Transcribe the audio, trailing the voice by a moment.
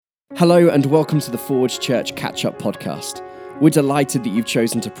Hello and welcome to the Forge Church Catch-Up Podcast. We're delighted that you've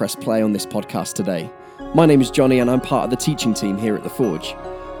chosen to press play on this podcast today. My name is Johnny and I'm part of the teaching team here at the Forge.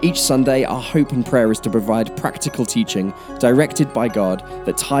 Each Sunday, our hope and prayer is to provide practical teaching directed by God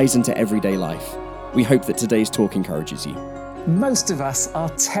that ties into everyday life. We hope that today's talk encourages you. Most of us are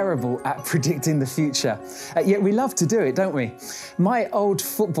terrible at predicting the future, yet we love to do it, don't we? My old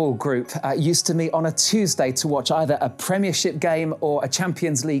football group used to meet on a Tuesday to watch either a Premiership game or a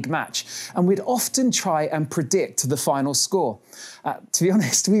Champions League match, and we'd often try and predict the final score. To be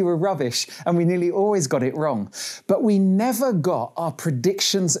honest, we were rubbish and we nearly always got it wrong, but we never got our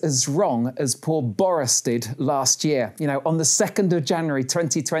predictions as wrong as poor Boris did last year. You know, on the 2nd of January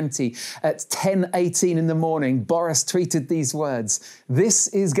 2020 at 10:18 in the morning, Boris tweeted these words: "This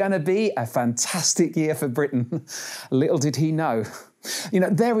is going to be a fantastic year for Britain." Little did he know. You know,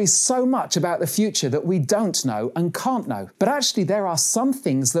 there is so much about the future that we don't know and can't know. But actually, there are some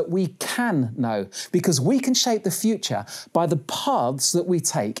things that we can know because we can shape the future by the paths that we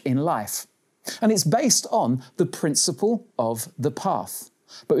take in life. And it's based on the principle of the path.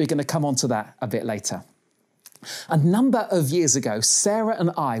 But we're going to come on to that a bit later. A number of years ago, Sarah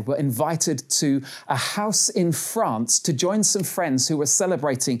and I were invited to a house in France to join some friends who were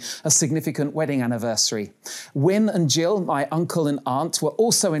celebrating a significant wedding anniversary. Wynne and Jill, my uncle and aunt, were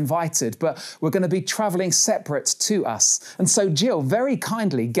also invited, but were going to be travelling separate to us. And so Jill very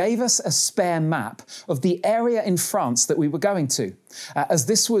kindly gave us a spare map of the area in France that we were going to, as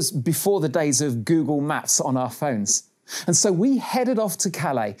this was before the days of Google Maps on our phones. And so we headed off to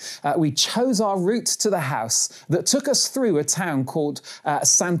Calais. We chose our route to the house that took us through a town called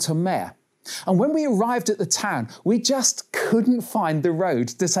Saint-Omer. And when we arrived at the town, we just couldn't find the road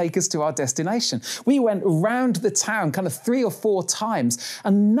to take us to our destination. We went round the town kind of 3 or 4 times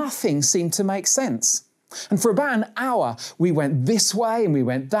and nothing seemed to make sense. And for about an hour, we went this way and we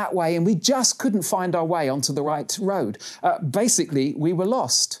went that way and we just couldn't find our way onto the right road. Basically, we were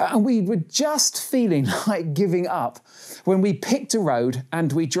lost. And we were just feeling like giving up when we picked a road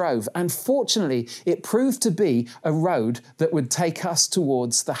and we drove. And fortunately, it proved to be a road that would take us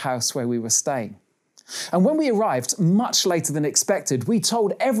towards the house where we were staying. And when we arrived, much later than expected, we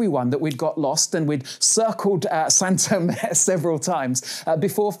told everyone that we'd got lost and we'd circled Saint-Omer several times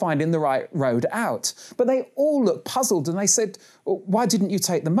before finding the right road out. But they all looked puzzled and they said, "Why didn't you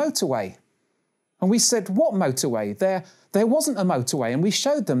take the motorway?" And we said, "What motorway? There wasn't a motorway," and we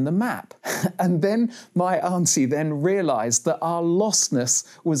showed them the map. And then my auntie then realised that our lostness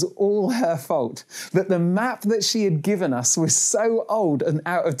was all her fault, that the map that she had given us was so old and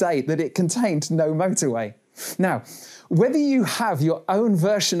out of date that it contained no motorway. Now, whether you have your own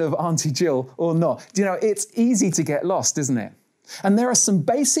version of Auntie Jill or not, you know, it's easy to get lost, isn't it? And there are some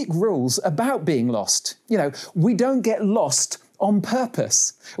basic rules about being lost. You know, we don't get lost on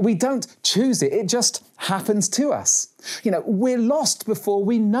purpose. We don't choose it. It just happens to us. You know, we're lost before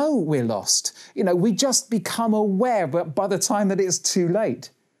we know we're lost. You know, we just become aware by the time that it's too late.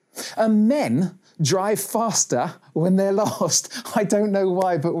 And men drive faster when they're lost. I don't know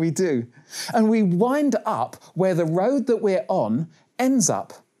why, but we do. And we wind up where the road that we're on ends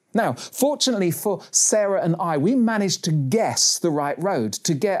up. Now, fortunately for Sarah and I, we managed to guess the right road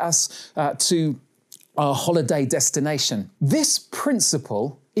to get us to our holiday destination. This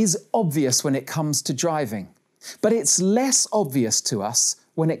principle is obvious when it comes to driving, but it's less obvious to us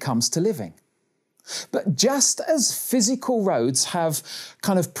when it comes to living. But just as physical roads have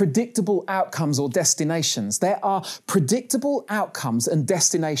kind of predictable outcomes or destinations, there are predictable outcomes and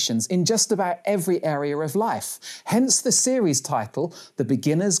destinations in just about every area of life. Hence the series title, The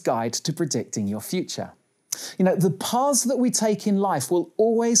Beginner's Guide to Predicting Your Future. You know, the paths that we take in life will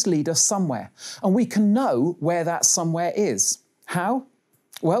always lead us somewhere, and we can know where that somewhere is. How?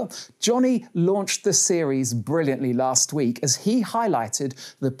 Well, Johnny launched the series brilliantly last week as he highlighted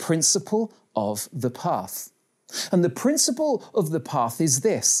the principle of the path. And the principle of the path is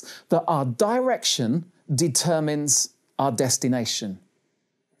this, that our direction determines our destination.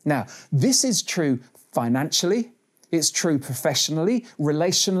 Now, this is true financially, it's true professionally,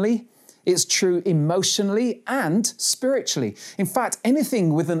 relationally, it's true emotionally and spiritually. In fact,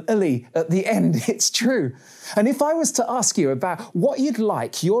 anything with an "ly" at the end, it's true. And if I was to ask you about what you'd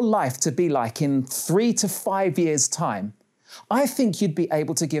like your life to be like in 3 to 5 years' time, I think you'd be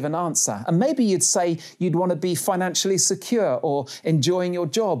able to give an answer. And maybe you'd say you'd want to be financially secure or enjoying your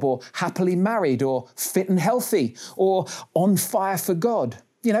job or happily married or fit and healthy or on fire for God.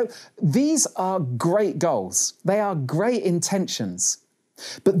 You know, these are great goals. They are great intentions.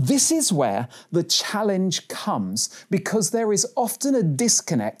 But this is where the challenge comes, because there is often a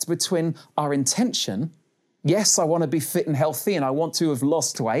disconnect between our intention Yes, I want to be fit and healthy and I want to have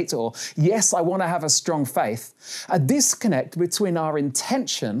lost weight, or yes, I want to have a strong faith. A disconnect between our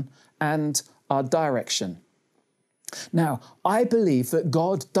intention and our direction. Now, I believe that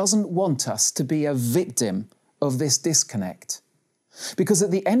God doesn't want us to be a victim of this disconnect. Because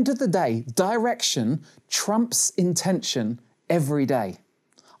at the end of the day, direction trumps intention every day.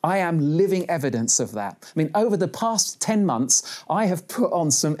 I am living evidence of that. I mean, over the past 10 months, I have put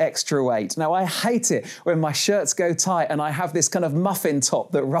on some extra weight. Now, I hate it when my shirts go tight and I have this kind of muffin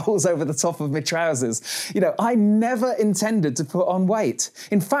top that rolls over the top of my trousers. I never intended to put on weight.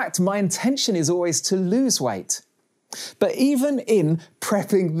 In fact, my intention is always to lose weight. But even in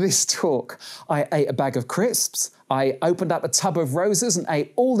prepping this talk, I ate a bag of crisps, I opened up a tub of roses and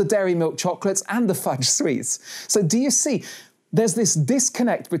ate all the dairy milk chocolates and the fudge sweets. So do you see? There's this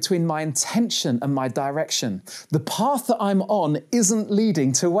disconnect between my intention and my direction. The path that I'm on isn't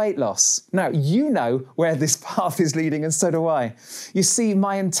leading to weight loss. Now, you know where this path is leading, and so do I. You see,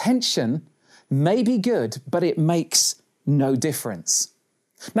 my intention may be good, but it makes no difference.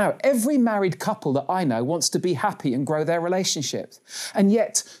 Now, every married couple that I know wants to be happy and grow their relationship. And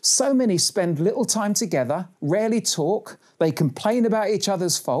yet, so many spend little time together, rarely talk, they complain about each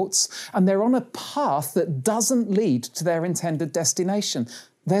other's faults, and they're on a path that doesn't lead to their intended destination.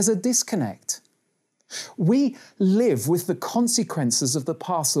 There's a disconnect. We live with the consequences of the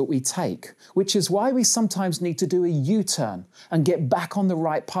path that we take, which is why we sometimes need to do a U-turn and get back on the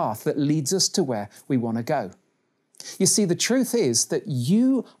right path that leads us to where we want to go. You see, the truth is that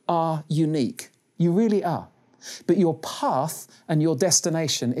you are unique. You really are. But your path and your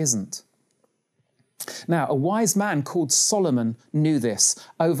destination isn't. Now, a wise man called Solomon knew this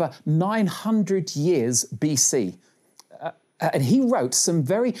over 900 years BC. And he wrote some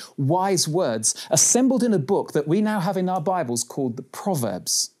very wise words assembled in a book that we now have in our Bibles called the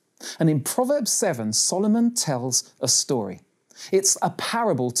Proverbs. And in Proverbs 7, Solomon tells a story. It's a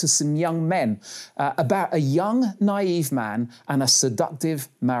parable to some young men about a young, naive man and a seductive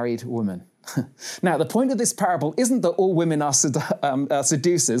married woman. Now, the point of this parable isn't that all women are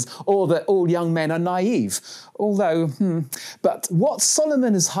seducers or that all young men are naive, but what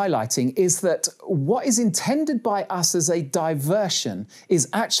Solomon is highlighting is that what is intended by us as a diversion is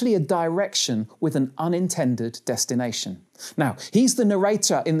actually a direction with an unintended destination. Now, he's the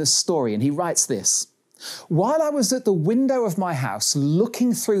narrator in the story, and he writes this. While I was at the window of my house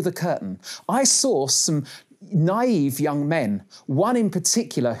looking through the curtain, I saw some naive young men, one in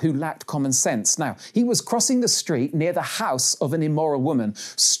particular who lacked common sense. Now, he was crossing the street near the house of an immoral woman,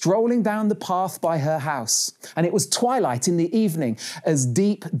 strolling down the path by her house. And it was twilight in the evening as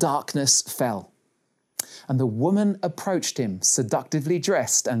deep darkness fell. And the woman approached him, seductively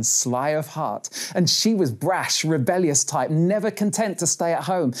dressed and sly of heart. And she was brash, rebellious type, never content to stay at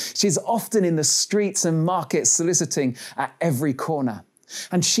home. She's often in the streets and markets soliciting at every corner.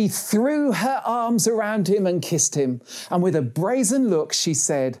 And she threw her arms around him and kissed him. And with a brazen look, she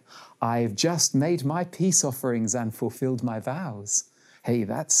said, I've just made my peace offerings and fulfilled my vows. Hey,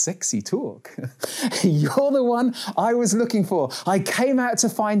 that's sexy talk. You're the one I was looking for. I came out to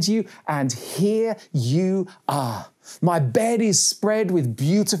find you, and here you are. My bed is spread with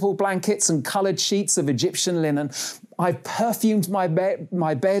beautiful blankets and coloured sheets of Egyptian linen. I've perfumed my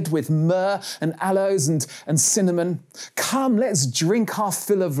bed with myrrh and aloes and cinnamon. Come, let's drink our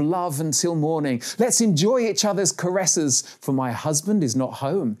fill of love until morning. Let's enjoy each other's caresses, for my husband is not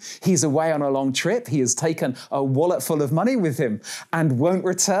home. He's away on a long trip. He has taken a wallet full of money with him and won't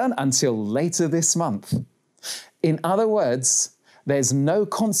return until later this month. In other words, there's no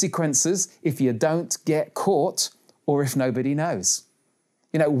consequences if you don't get caught or if nobody knows.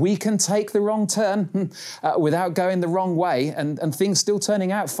 We can take the wrong turn without going the wrong way and things still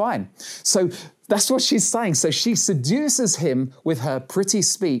turning out fine. So that's what she's saying. So she seduces him with her pretty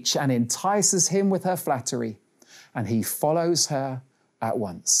speech and entices him with her flattery. And he follows her at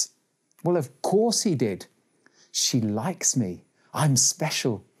once. Well, of course he did. She likes me. I'm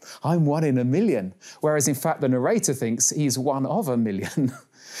special. I'm one in a million. Whereas in fact, the narrator thinks he's one of a million.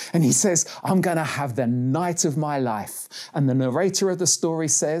 And he says, I'm going to have the night of my life. And the narrator of the story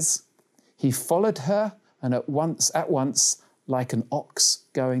says, he followed her and at once, like an ox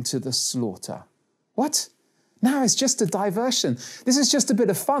going to the slaughter. What? No, it's just a diversion. This is just a bit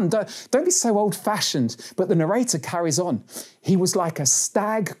of fun. Don't be so old-fashioned. But the narrator carries on. He was like a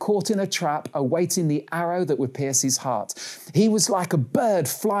stag caught in a trap, awaiting the arrow that would pierce his heart. He was like a bird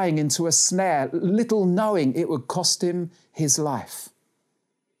flying into a snare, little knowing it would cost him his life.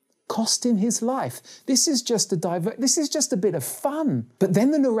 cost him his life. This is just a bit of fun. But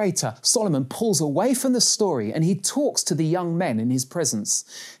then the narrator, Solomon, pulls away from the story and he talks to the young men in his presence.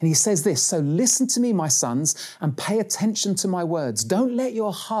 And he says this, "So listen to me, my sons, and pay attention to my words. Don't let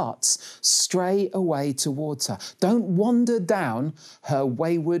your hearts stray away towards her. Don't wander down her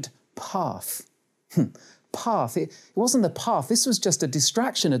wayward path." Path. It wasn't a path. This was just a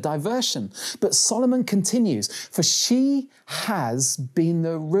distraction, a diversion. But Solomon continues, "For she has been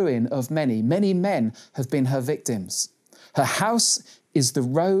the ruin of many. Many men have been her victims. Her house is the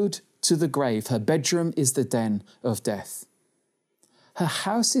road to the grave. Her bedroom is the den of death." Her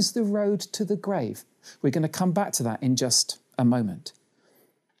house is the road to the grave. We're going to come back to that in just a moment.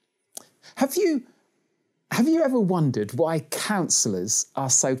 Have you ever wondered why counsellors are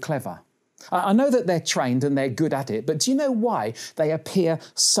so clever? I know that they're trained and they're good at it, but do you know why they appear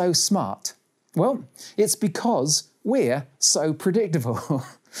so smart? Well, it's because we're so predictable,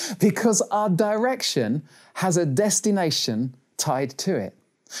 because our direction has a destination tied to it.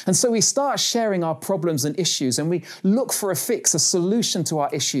 And so we start sharing our problems and issues and we look for a fix, a solution to our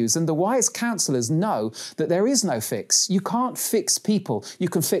issues. And the wise counselors know that there is no fix. You can't fix people. You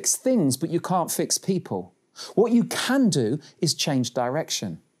can fix things, but you can't fix people. What you can do is change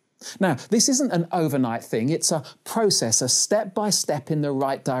direction. Now, this isn't an overnight thing. It's a process, a step by step in the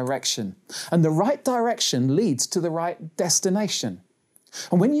right direction. And the right direction leads to the right destination.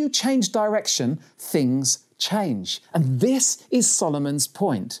 And when you change direction, things change. And this is Solomon's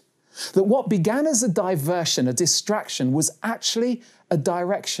point, that what began as a diversion, a distraction, was actually a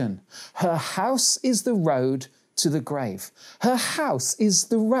direction. Her house is the road to the grave. Her house is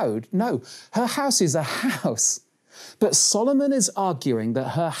the road. No, her house is a house. But Solomon is arguing that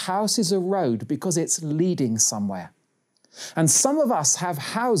her house is a road because it's leading somewhere. And some of us have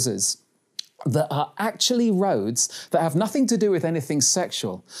houses that are actually roads that have nothing to do with anything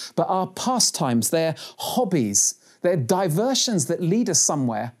sexual, but are pastimes, they're hobbies, they're diversions that lead us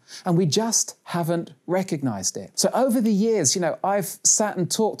somewhere, and we just haven't recognized it. So over the years, I've sat and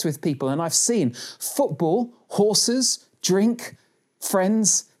talked with people and I've seen football, horses, drink,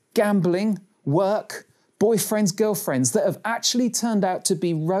 friends, gambling, work, boyfriends, girlfriends that have actually turned out to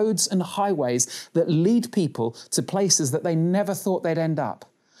be roads and highways that lead people to places that they never thought they'd end up,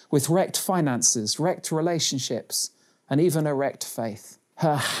 with wrecked finances, wrecked relationships, and even a wrecked faith.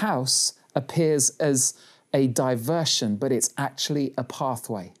 Her house appears as a diversion, but it's actually a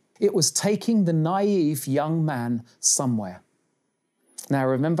pathway. It was taking the naive young man somewhere. Now,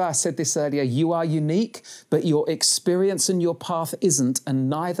 remember I said this earlier, you are unique, but your experience and your path isn't, and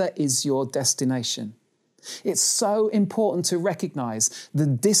neither is your destination. It's so important to recognize the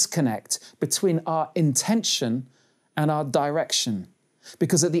disconnect between our intention and our direction.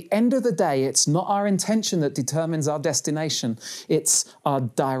 Because at the end of the day, it's not our intention that determines our destination, it's our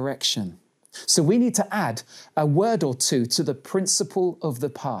direction. So we need to add a word or two to the principle of the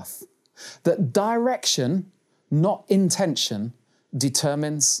path. That direction, not intention,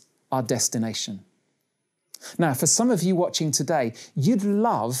 determines our destination. Now, for some of you watching today, you'd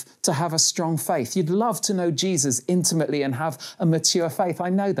love to have a strong faith. You'd love to know Jesus intimately and have a mature faith.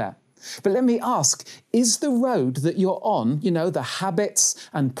 I know that. But let me ask, is the road that you're on, the habits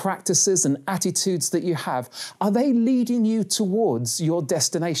and practices and attitudes that you have, are they leading you towards your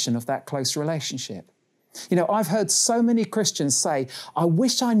destination of that close relationship? I've heard so many Christians say, I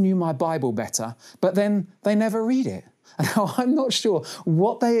wish I knew my Bible better, but then they never read it. And I'm not sure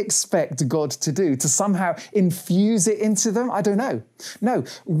what they expect God to do, to somehow infuse it into them. I don't know. No,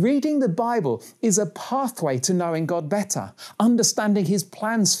 reading the Bible is a pathway to knowing God better, understanding His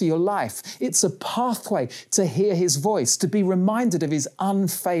plans for your life. It's a pathway to hear His voice, to be reminded of His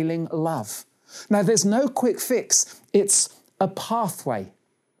unfailing love. Now, there's no quick fix. It's a pathway.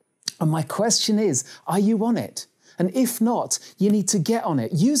 And my question is, are you on it? And if not, you need to get on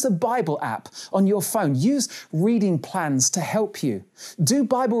it. Use a Bible app on your phone. Use reading plans to help you. Do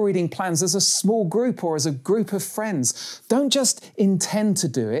Bible reading plans as a small group or as a group of friends. Don't just intend to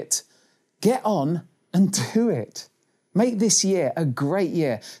do it. Get on and do it. Make this year a great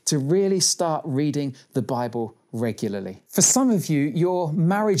year to really start reading the Bible regularly. For some of you, your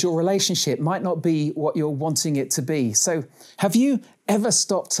marriage or relationship might not be what you're wanting it to be. So have you ever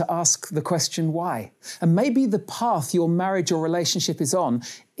stopped to ask the question why? And maybe the path your marriage or relationship is on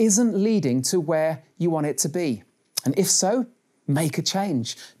isn't leading to where you want it to be. And if so, make a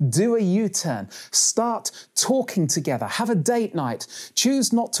change. Do a U-turn. Start talking together. Have a date night.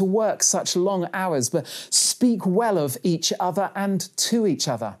 Choose not to work such long hours, but speak well of each other and to each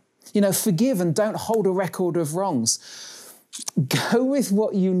other. Forgive and don't hold a record of wrongs. Go with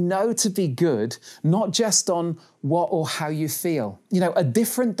what you know to be good, not just on what or how you feel. A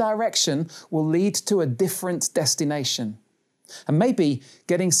different direction will lead to a different destination. And maybe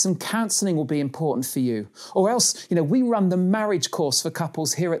getting some counselling will be important for you. Or else, we run the marriage course for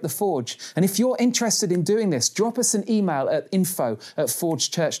couples here at The Forge. And if you're interested in doing this, drop us an email at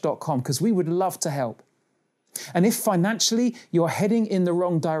info@forgechurch.com because we would love to help. And if financially you're heading in the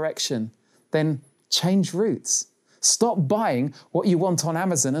wrong direction, then change routes. Stop buying what you want on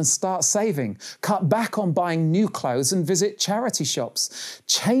Amazon and start saving. Cut back on buying new clothes and visit charity shops.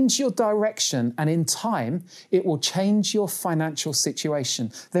 Change your direction, and in time, it will change your financial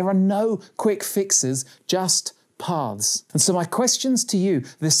situation. There are no quick fixes, just paths. And so my questions to you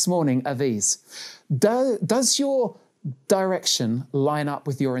this morning are these. Does your direction line up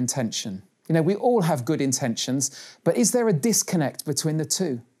with your intention? We all have good intentions, but is there a disconnect between the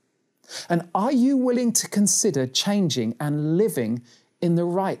two? And are you willing to consider changing and living in the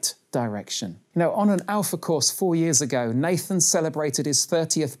right direction? On an Alpha course 4 years ago, Nathan celebrated his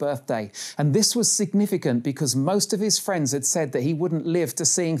 30th birthday. And this was significant because most of his friends had said that he wouldn't live to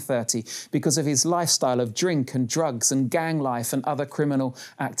seeing 30 because of his lifestyle of drink and drugs and gang life and other criminal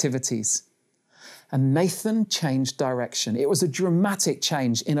activities. And Nathan changed direction. It was a dramatic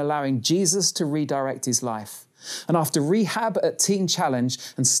change in allowing Jesus to redirect his life. And after rehab at Teen Challenge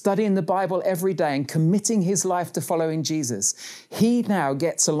and studying the Bible every day and committing his life to following Jesus, he now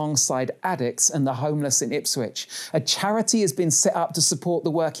gets alongside addicts and the homeless in Ipswich. A charity has been set up to support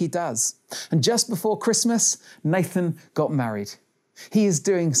the work he does. And just before Christmas, Nathan got married. He is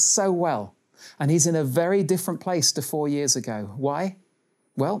doing so well, and he's in a very different place to 4 years ago. Why?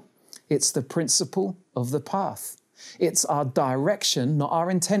 Well, it's the principle of the path. It's our direction, not our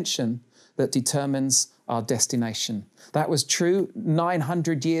intention, that determines our destination. That was true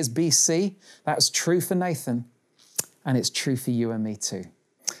 900 years BC. That was true for Nathan. And it's true for you and me too.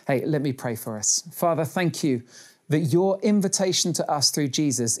 Hey, let me pray for us. Father, thank you that your invitation to us through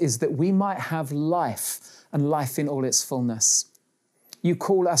Jesus is that we might have life and life in all its fullness. You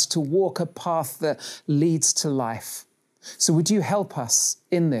call us to walk a path that leads to life. So would you help us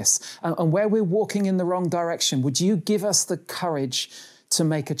in this? And where we're walking in the wrong direction, would you give us the courage to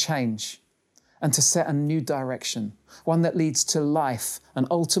make a change and to set a new direction, one that leads to life and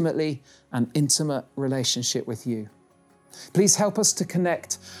ultimately an intimate relationship with you. Please help us to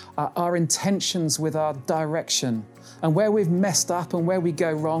connect our intentions with our direction, and where we've messed up and where we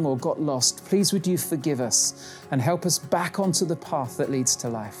go wrong or got lost, please would you forgive us and help us back onto the path that leads to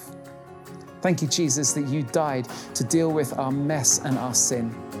life. Thank you, Jesus, that you died to deal with our mess and our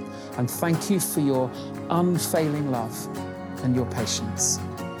sin. And thank you for your unfailing love and your patience.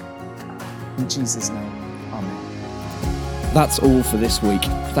 In Jesus' name, amen. That's all for this week.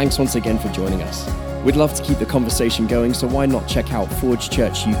 Thanks once again for joining us. We'd love to keep the conversation going, so why not check out Forge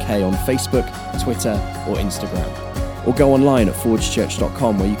Church UK on Facebook, Twitter, or Instagram. Or go online at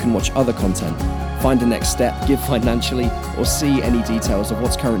forgechurch.com where you can watch other content, find a next step, give financially, or see any details of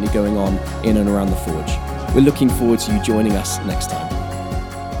what's currently going on in and around the Forge. We're looking forward to you joining us next time.